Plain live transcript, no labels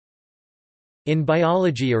In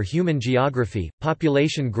biology or human geography,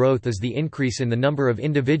 population growth is the increase in the number of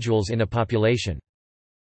individuals in a population.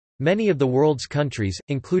 Many of the world's countries,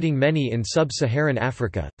 including many in sub-Saharan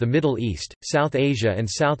Africa, the Middle East, South Asia and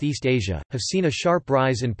Southeast Asia, have seen a sharp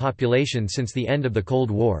rise in population since the end of the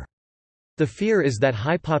Cold War. The fear is that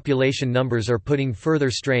high population numbers are putting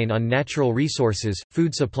further strain on natural resources,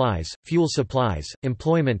 food supplies, fuel supplies,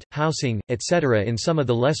 employment, housing, etc. in some of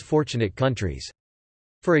the less fortunate countries.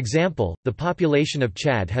 For example, the population of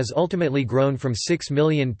Chad has ultimately grown from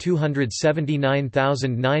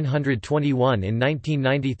 6,279,921 in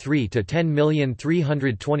 1993 to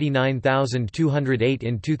 10,329,208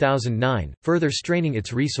 in 2009, further straining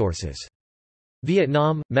its resources.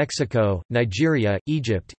 Vietnam, Mexico, Nigeria,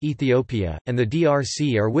 Egypt, Ethiopia, and the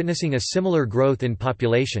DRC are witnessing a similar growth in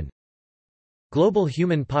population. Global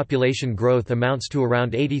human population growth amounts to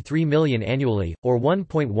around 83 million annually, or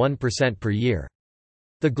 1.1% per year.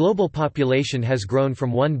 The global population has grown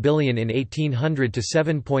from 1 billion in 1800 to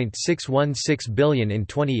 7.616 billion in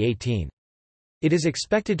 2018. It is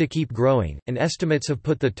expected to keep growing, and estimates have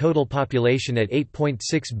put the total population at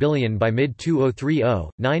 8.6 billion by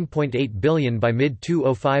mid-2030, 9.8 billion by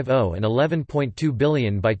mid-2050 and 11.2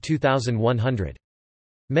 billion by 2100.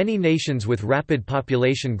 Many nations with rapid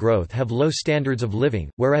population growth have low standards of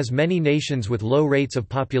living, whereas many nations with low rates of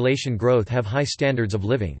population growth have high standards of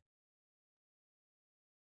living.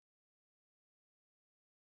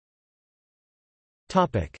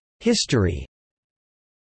 History.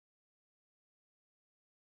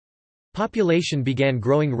 Population began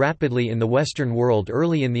growing rapidly in the Western world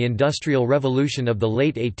early in the Industrial Revolution of the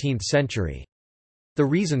late 18th century. The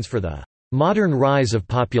reasons for the modern rise of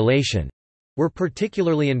population were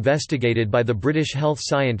particularly investigated by the British health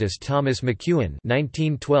scientist Thomas McEwen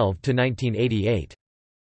 (1912–1988).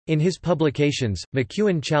 In his publications,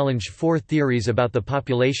 McEwen challenged four theories about the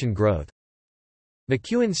population growth.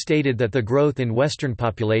 McEwen stated that the growth in Western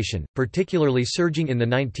population, particularly surging in the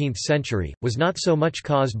 19th century, was not so much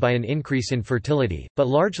caused by an increase in fertility, but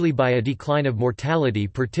largely by a decline of mortality,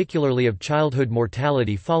 particularly of childhood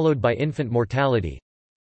mortality followed by infant mortality.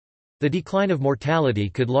 The decline of mortality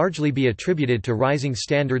could largely be attributed to rising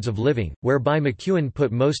standards of living, whereby McEwen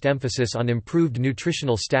put most emphasis on improved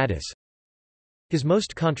nutritional status. His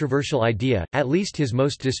most controversial idea, at least his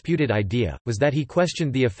most disputed idea, was that he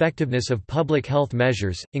questioned the effectiveness of public health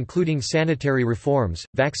measures, including sanitary reforms,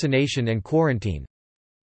 vaccination and quarantine.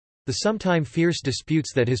 The sometime fierce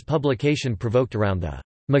disputes that his publication provoked around the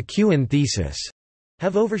McEwen thesis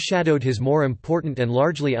have overshadowed his more important and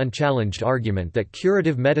largely unchallenged argument that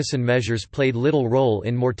curative medicine measures played little role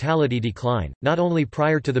in mortality decline, not only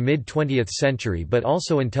prior to the mid-20th century but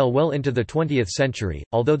also until well into the 20th century.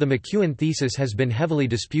 Although the McEwen thesis has been heavily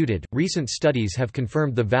disputed, recent studies have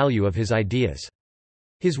confirmed the value of his ideas.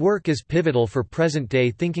 His work is pivotal for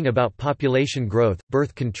present-day thinking about population growth,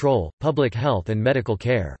 birth control, public health and medical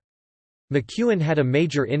care. McEwen had a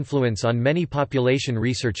major influence on many population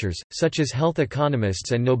researchers, such as health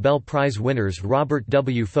economists and Nobel Prize winners Robert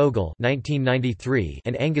W. Fogel (1993)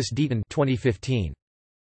 and Angus Deaton (2015).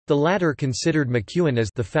 The latter considered McEwen as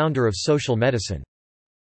the founder of social medicine.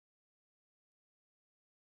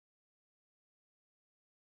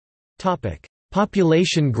 Topic: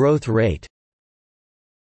 Population growth rate.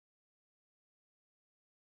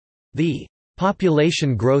 The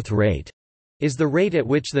population growth rate is the rate at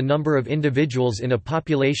which the number of individuals in a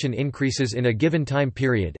population increases in a given time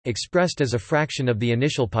period, expressed as a fraction of the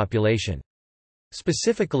initial population.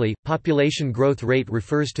 Specifically, population growth rate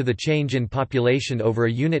refers to the change in population over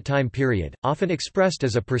a unit time period, often expressed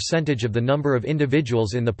as a percentage of the number of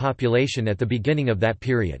individuals in the population at the beginning of that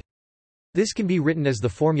period. This can be written as the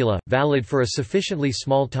formula, valid for a sufficiently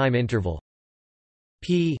small time interval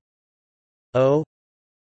p o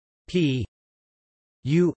p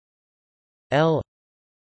u L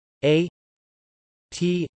A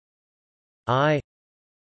T I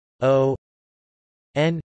O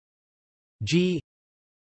N G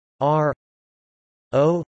R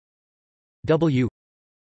O W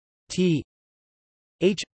T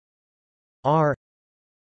H R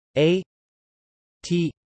A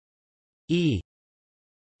T E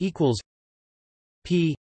equals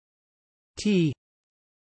P T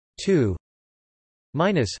 2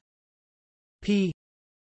 minus P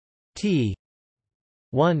T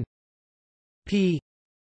 1 P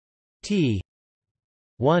T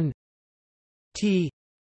 1 T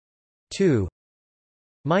 2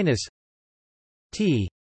 minus T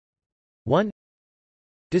 1.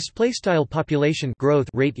 Display style population growth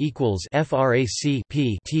rate equals frac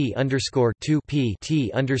p t underscore 2 p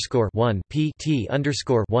t underscore 1 p t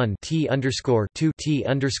underscore 1 t underscore 2 t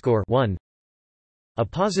underscore 1. A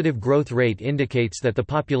positive growth rate indicates that the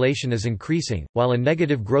population is increasing, while a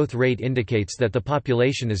negative growth rate indicates that the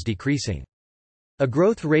population is decreasing. A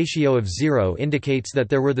growth ratio of 0 indicates that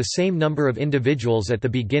there were the same number of individuals at the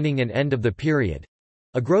beginning and end of the period.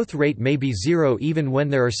 A growth rate may be 0 even when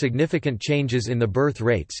there are significant changes in the birth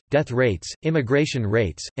rates, death rates, immigration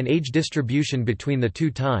rates, and age distribution between the two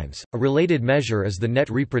times. A related measure is the net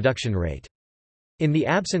reproduction rate. In the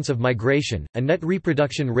absence of migration, a net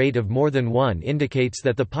reproduction rate of more than 1 indicates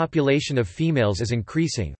that the population of females is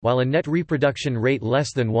increasing, while a net reproduction rate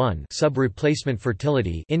less than 1 sub-replacement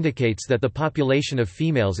fertility indicates that the population of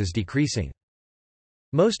females is decreasing.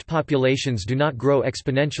 Most populations do not grow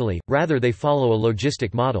exponentially, rather they follow a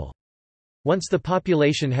logistic model. Once the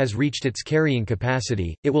population has reached its carrying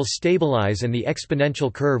capacity, it will stabilize and the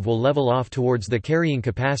exponential curve will level off towards the carrying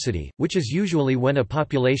capacity, which is usually when a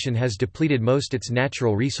population has depleted most its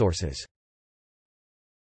natural resources.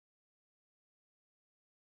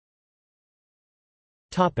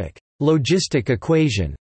 Logistic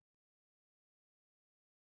equation.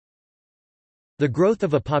 The growth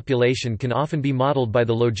of a population can often be modeled by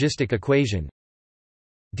the logistic equation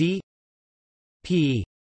d p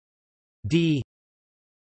d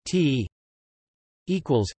t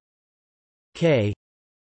equals k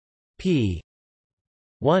p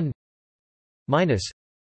 1 minus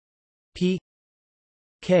p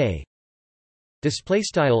k. Display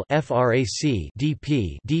style frac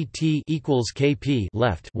dp dt equals kp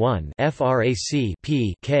left 1 frac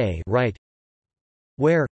p k right,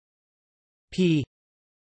 where p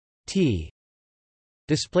t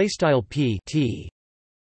display style p t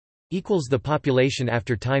equals the population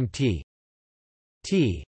after time t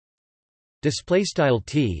display style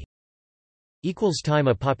t equals time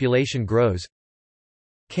a population grows,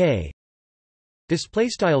 k display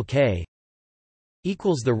style k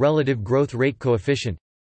equals the relative growth rate coefficient,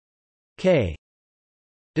 k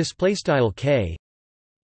display style k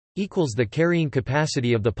equals the carrying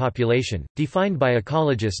capacity of the population, defined by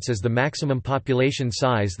ecologists as the maximum population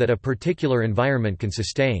size that a particular environment can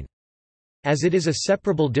sustain. As it is a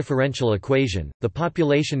separable differential equation, the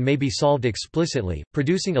population may be solved explicitly,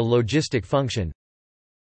 producing a logistic function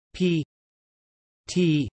p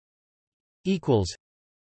t equals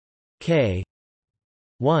k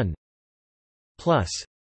 1 plus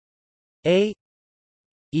a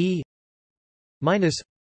e minus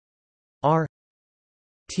r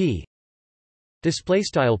t display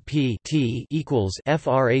style p t equals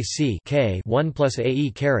frac k 1 plus a e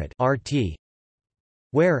caret r t,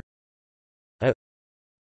 where a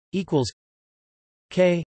equals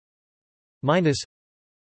k minus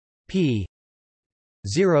p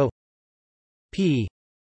 0 p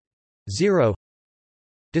 0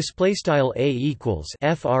 display style a equals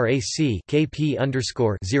frac kp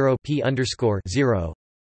underscore 0 p underscore 0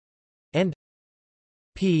 and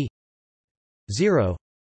p 0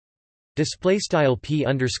 display style p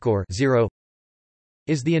underscore 0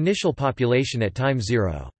 is the initial population at time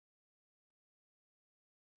 0.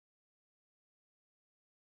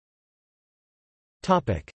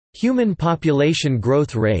 Topic: Human population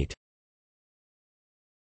growth rate.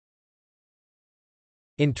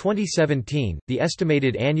 In 2017, the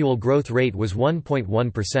estimated annual growth rate was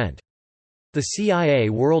 1.1%. The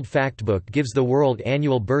CIA World Factbook gives the world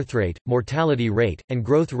annual birth rate, mortality rate, and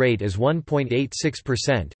growth rate as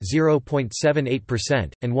 1.86%,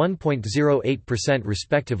 0.78%, and 1.08%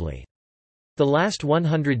 respectively. The last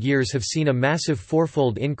 100 years have seen a massive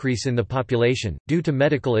fourfold increase in the population, due to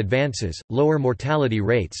medical advances, lower mortality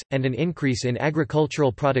rates, and an increase in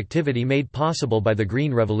agricultural productivity made possible by the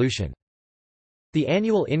Green Revolution. The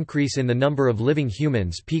annual increase in the number of living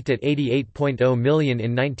humans peaked at 88.0 million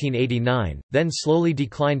in 1989, then slowly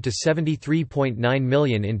declined to 73.9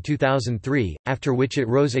 million in 2003, after which it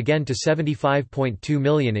rose again to 75.2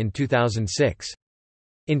 million in 2006.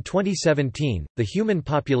 In 2017, the human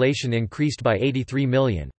population increased by 83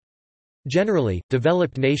 million. Generally,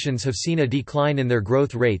 developed nations have seen a decline in their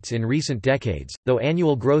growth rates in recent decades, though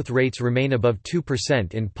annual growth rates remain above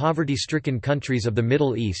 2% in poverty-stricken countries of the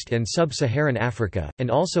Middle East and Sub-Saharan Africa,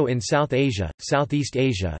 and also in South Asia, Southeast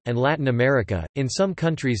Asia, and Latin America. In some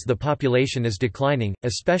countries the population is declining,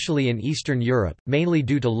 especially in Eastern Europe, mainly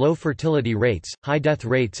due to low fertility rates, high death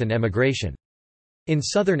rates and emigration. In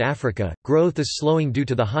Southern Africa, growth is slowing due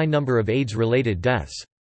to the high number of AIDS-related deaths.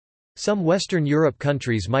 Some Western Europe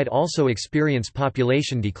countries might also experience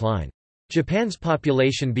population decline. Japan's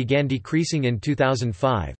population began decreasing in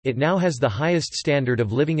 2005. It now has the highest standard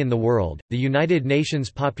of living in the world. The United Nations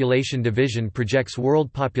Population Division projects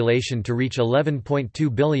world population to reach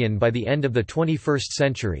 11.2 billion by the end of the 21st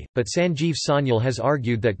century, but Sanjeev Sanyal has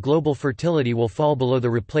argued that global fertility will fall below the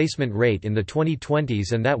replacement rate in the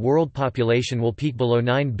 2020s and that world population will peak below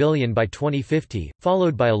 9 billion by 2050,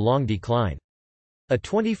 followed by a long decline. A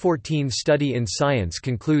 2014 study in Science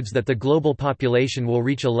concludes that the global population will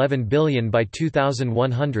reach 11 billion by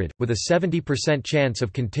 2100, with a 70% chance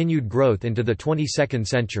of continued growth into the 22nd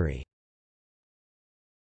century.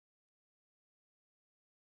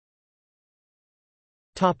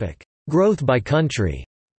 Growth by country.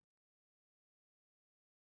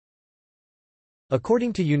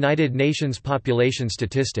 According to United Nations population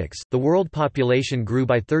statistics, the world population grew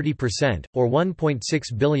by 30%, or 1.6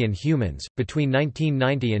 billion humans, between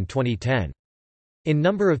 1990 and 2010. In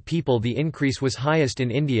number of people the increase was highest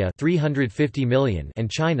in India 350 million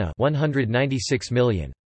and China 196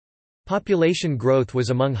 million. Population growth was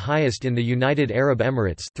among highest in the United Arab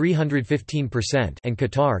Emirates 315% and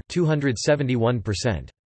Qatar 271%.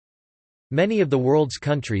 Many of the world's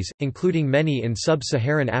countries, including many in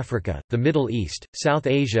sub-Saharan Africa, the Middle East, South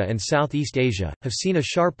Asia and Southeast Asia, have seen a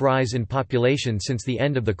sharp rise in population since the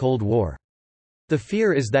end of the Cold War. The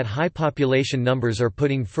fear is that high population numbers are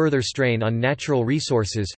putting further strain on natural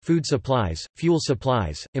resources, food supplies, fuel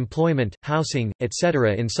supplies, employment, housing,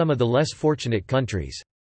 etc. in some of the less fortunate countries.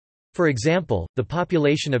 For example, the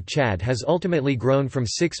population of Chad has ultimately grown from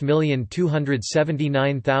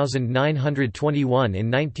 6,279,921 in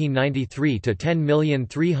 1993 to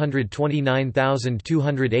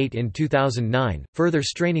 10,329,208 in 2009, further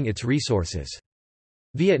straining its resources.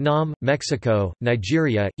 Vietnam, Mexico,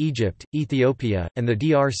 Nigeria, Egypt, Ethiopia, and the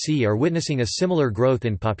DRC are witnessing a similar growth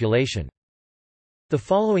in population. The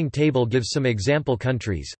following table gives some example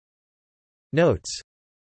countries. Notes.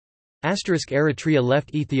 Eritrea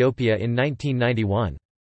left Ethiopia in 1991.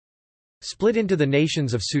 Split into the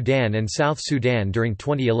nations of Sudan and South Sudan during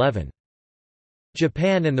 2011.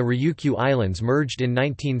 Japan and the Ryukyu Islands merged in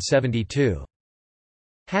 1972.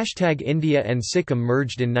 India and Sikkim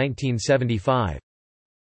merged in 1975.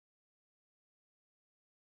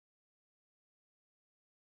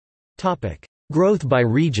 Growth by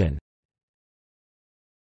region.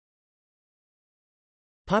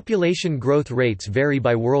 Population growth rates vary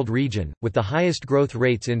by world region, with the highest growth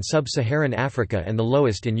rates in sub-Saharan Africa and the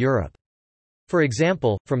lowest in Europe. For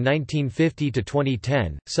example, from 1950 to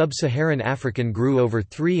 2010, sub-Saharan African grew over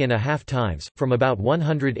 3.5 times, from about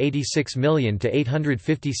 186 million to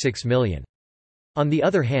 856 million. On the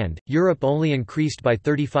other hand, Europe only increased by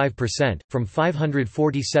 35%, from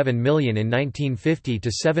 547 million in 1950 to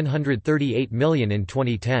 738 million in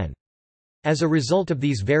 2010. As a result of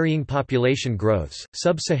these varying population growths,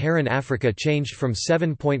 sub-Saharan Africa changed from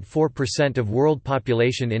 7.4% of world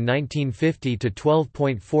population in 1950 to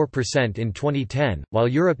 12.4% in 2010, while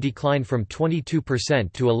Europe declined from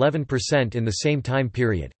 22% to 11% in the same time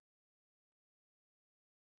period.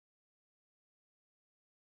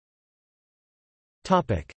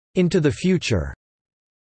 Into the future.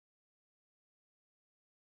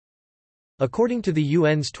 According to the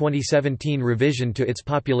UN's 2017 revision to its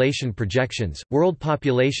population projections, world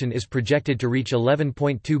population is projected to reach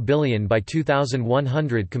 11.2 billion by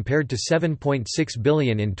 2100 compared to 7.6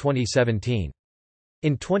 billion in 2017.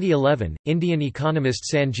 In 2011, Indian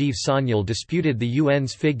economist Sanjeev Sanyal disputed the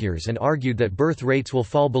UN's figures and argued that birth rates will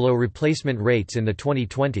fall below replacement rates in the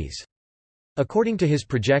 2020s. According to his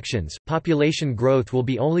projections, population growth will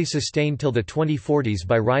be only sustained till the 2040s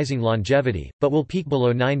by rising longevity, but will peak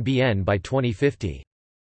below 9 billion by 2050.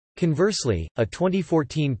 Conversely, a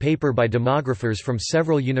 2014 paper by demographers from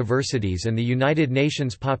several universities and the United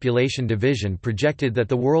Nations Population Division projected that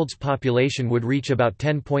the world's population would reach about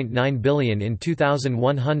 10.9 billion in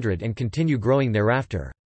 2100 and continue growing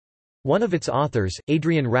thereafter. One of its authors,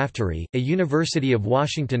 Adrian Raftery, a University of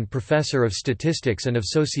Washington professor of statistics and of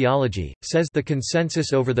sociology, says the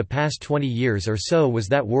consensus over the past 20 years or so was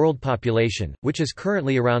that world population, which is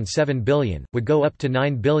currently around 7 billion, would go up to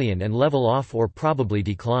 9 billion and level off or probably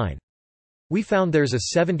decline. We found there's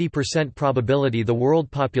a 70% probability the world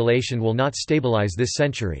population will not stabilize this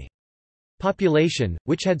century. Population,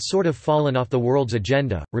 which had sort of fallen off the world's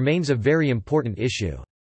agenda, remains a very important issue.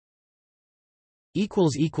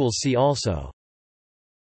 See also